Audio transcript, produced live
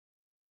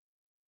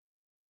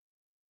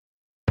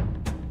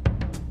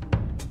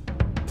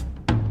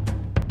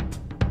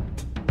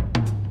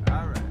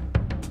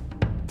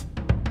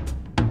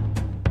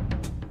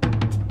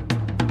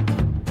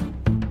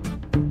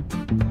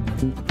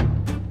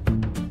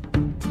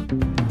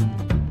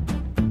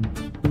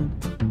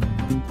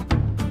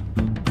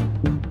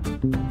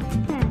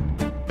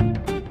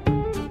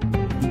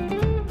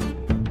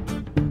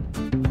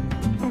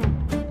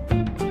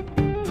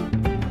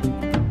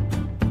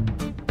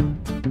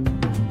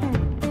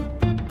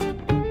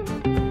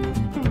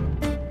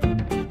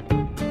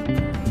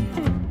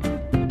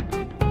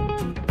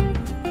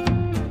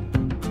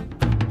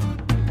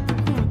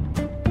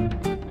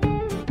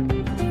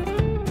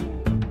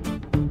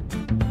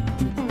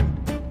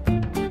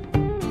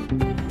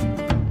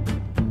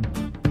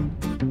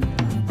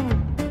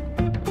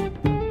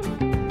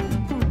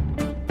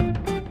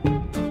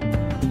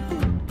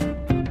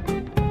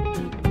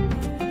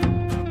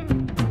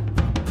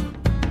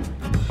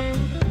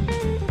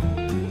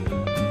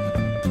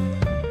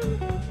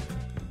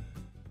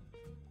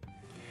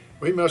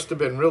We must have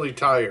been really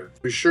tired.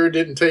 We sure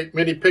didn't take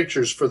many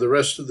pictures for the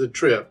rest of the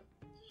trip.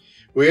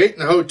 We ate in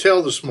the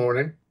hotel this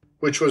morning,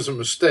 which was a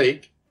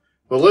mistake.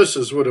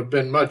 Melissa's would have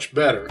been much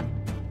better.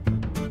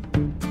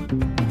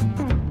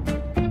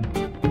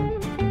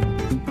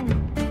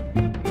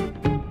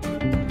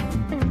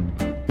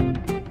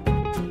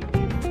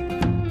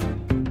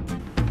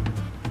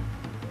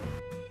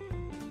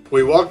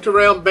 We walked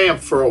around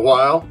Banff for a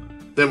while,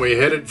 then we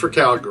headed for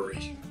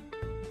Calgary.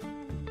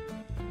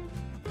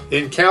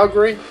 In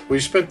Calgary,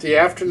 we spent the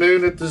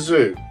afternoon at the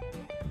zoo.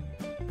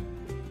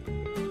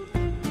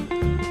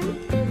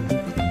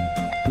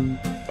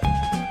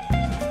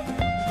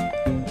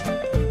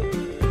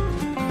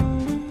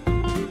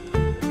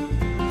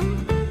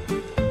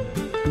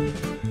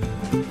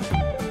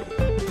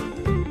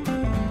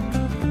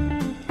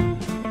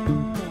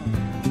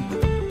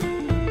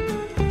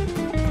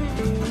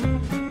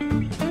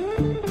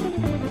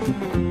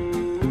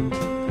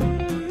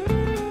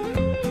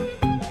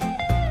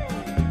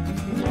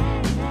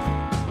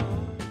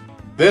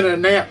 Then a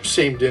nap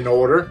seemed in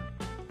order.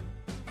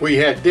 We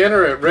had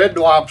dinner at Red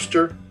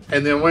Lobster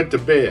and then went to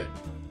bed.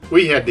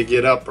 We had to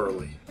get up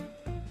early.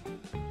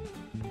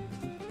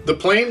 The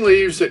plane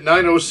leaves at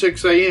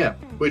 9:06 a.m.,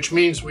 which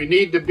means we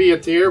need to be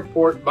at the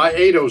airport by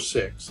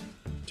 8:06.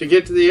 To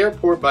get to the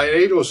airport by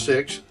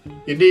 8:06,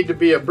 you need to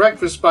be at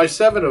breakfast by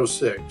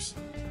 7:06.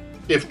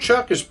 If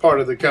Chuck is part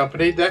of the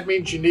company, that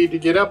means you need to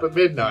get up at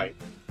midnight.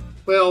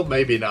 Well,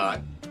 maybe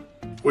not.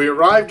 We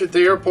arrived at the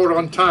airport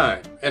on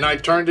time, and I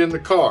turned in the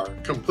car,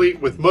 complete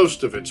with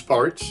most of its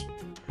parts.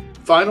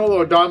 Final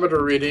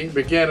odometer reading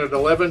began at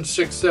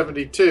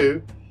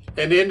 11,672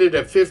 and ended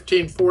at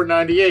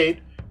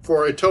 15,498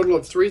 for a total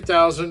of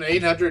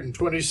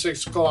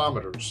 3,826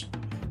 kilometers.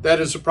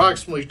 That is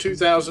approximately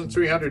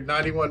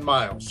 2,391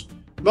 miles,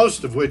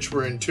 most of which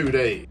were in 2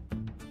 days.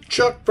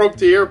 Chuck broke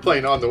the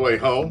airplane on the way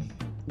home.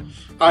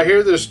 I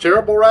hear this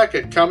terrible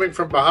racket coming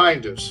from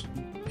behind us.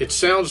 It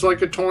sounds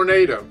like a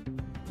tornado.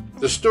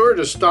 The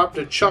stewardess stopped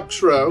at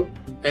Chuck's row,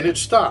 and it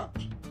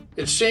stopped.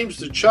 It seems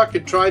that Chuck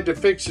had tried to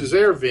fix his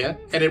air vent,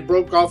 and it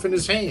broke off in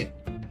his hand.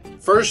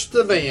 First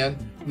the van,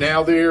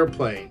 now the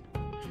airplane.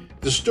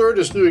 The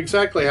stewardess knew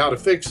exactly how to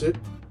fix it,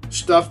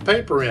 stuffed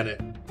paper in it.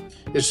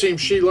 It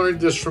seems she learned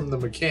this from the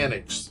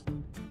mechanics.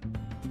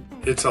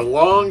 It's a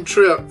long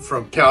trip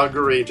from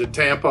Calgary to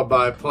Tampa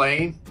by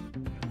plane,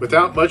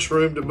 without much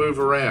room to move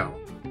around.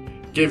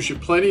 Gives you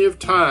plenty of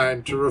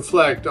time to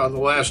reflect on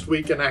the last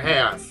week and a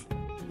half.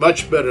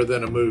 Much better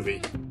than a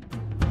movie.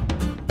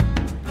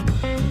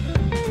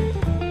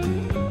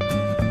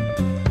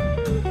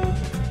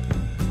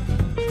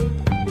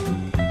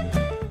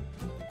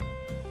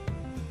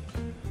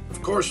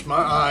 Of course, my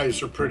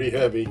eyes are pretty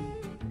heavy.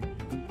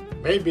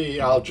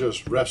 Maybe I'll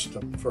just rest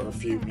them for a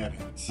few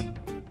minutes.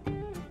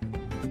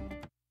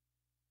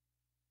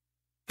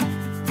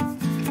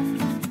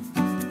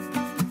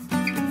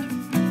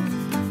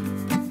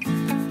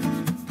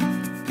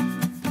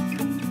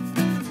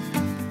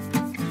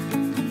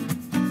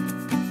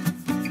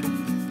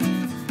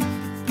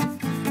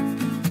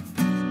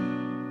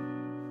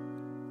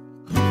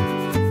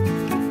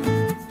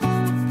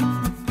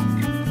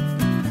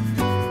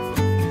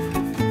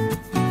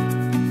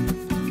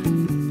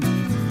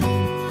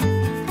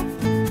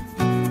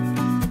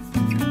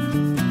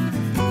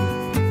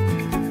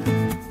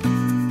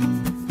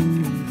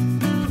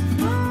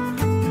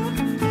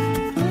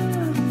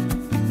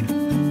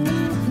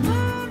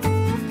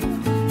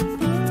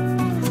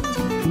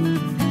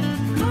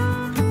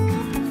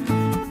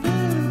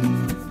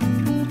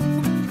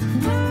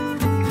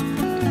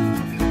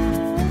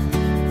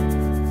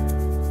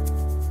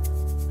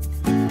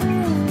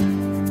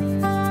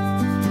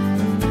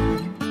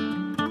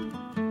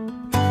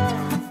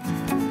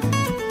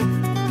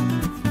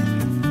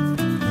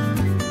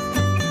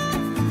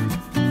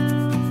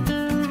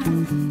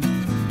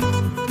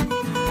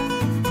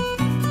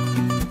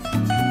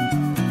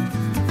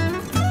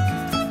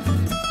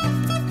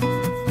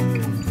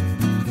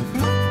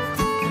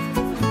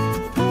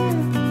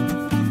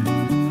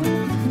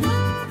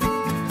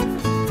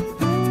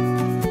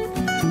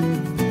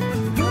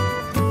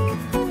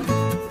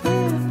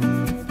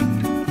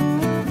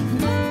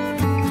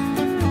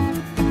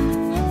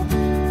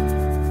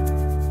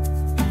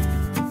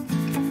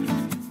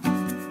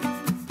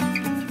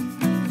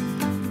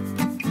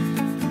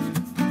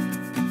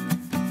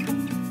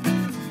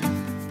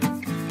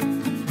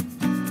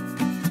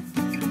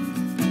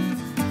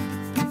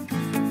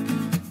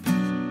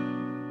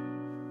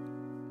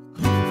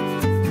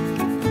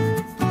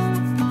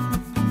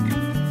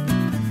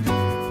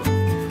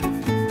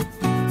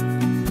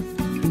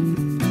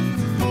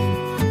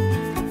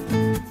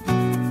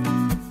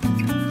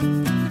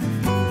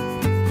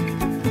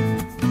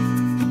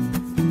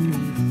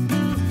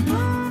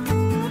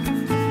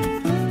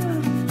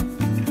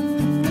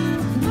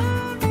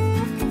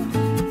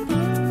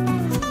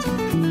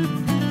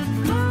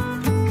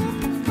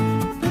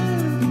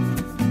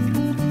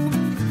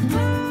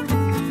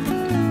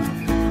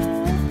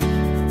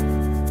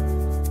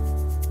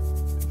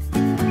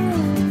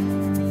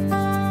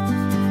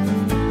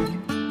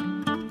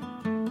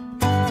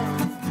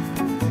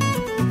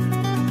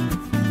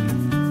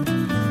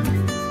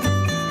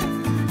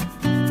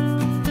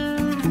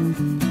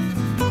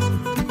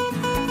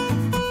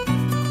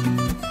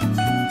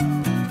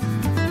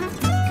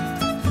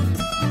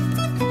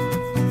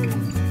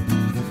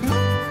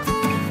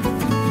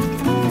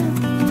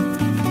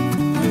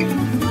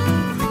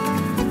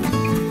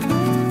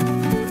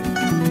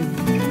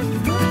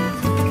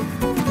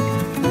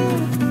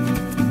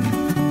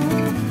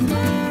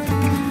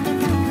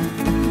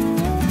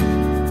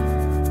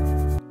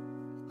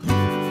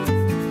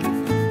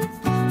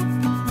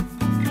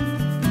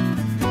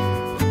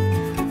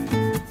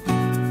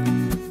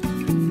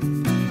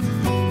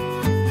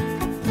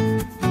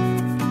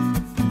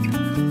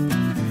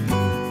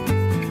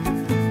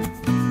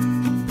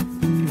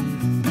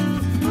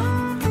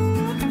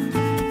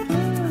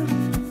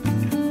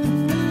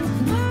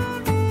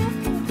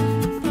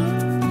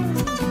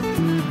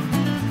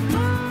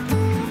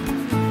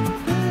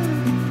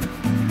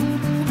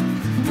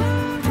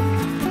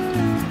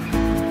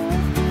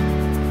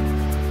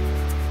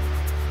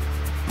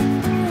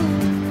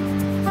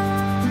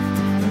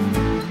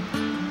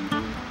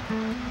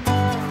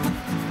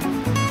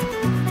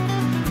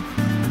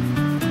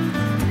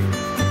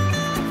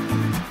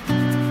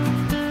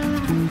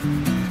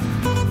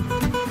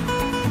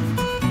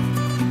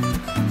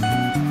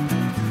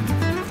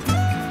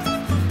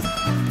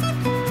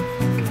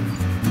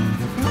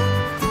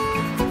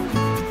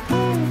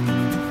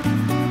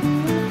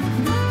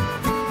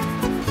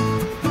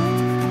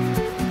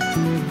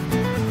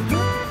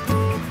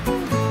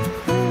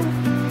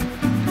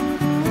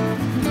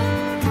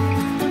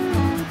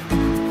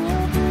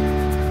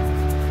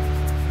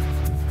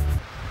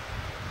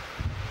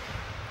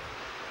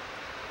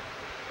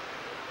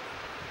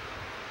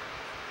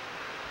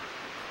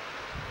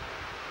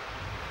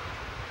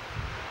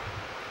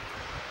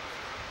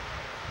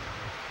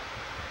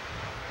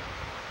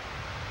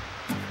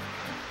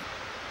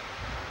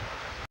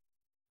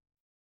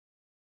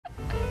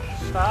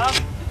 Bob?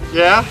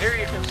 Yeah? Here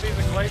you can see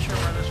the glacier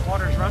where this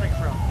water's running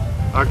from.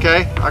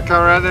 Okay, I'll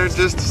come around there in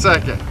just a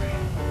second. Huge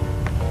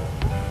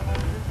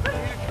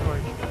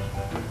glacier.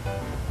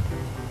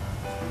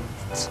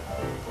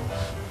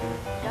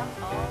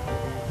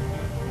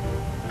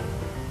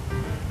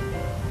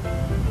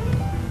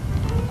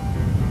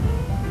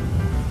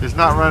 It's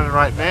not running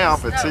right now,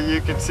 but see,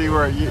 you can see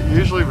where it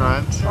usually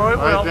runs. Oh, it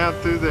right will. down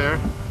through there.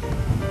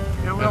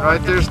 It will. And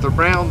right there's the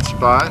brown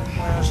spot.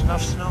 There's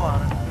enough snow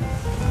on it.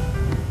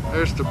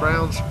 There's the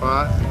brown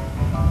spot.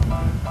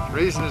 The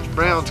reason it's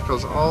brown is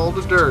because all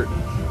the dirt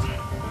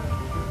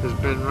has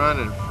been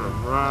running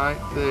from right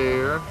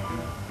there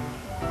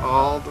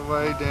all the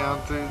way down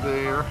through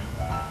there.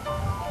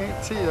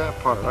 Can't see that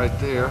part right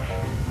there.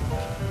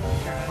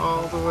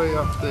 All the way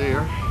up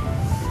there.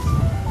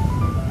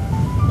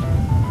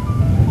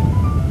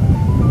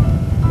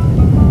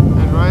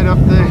 And right up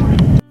there.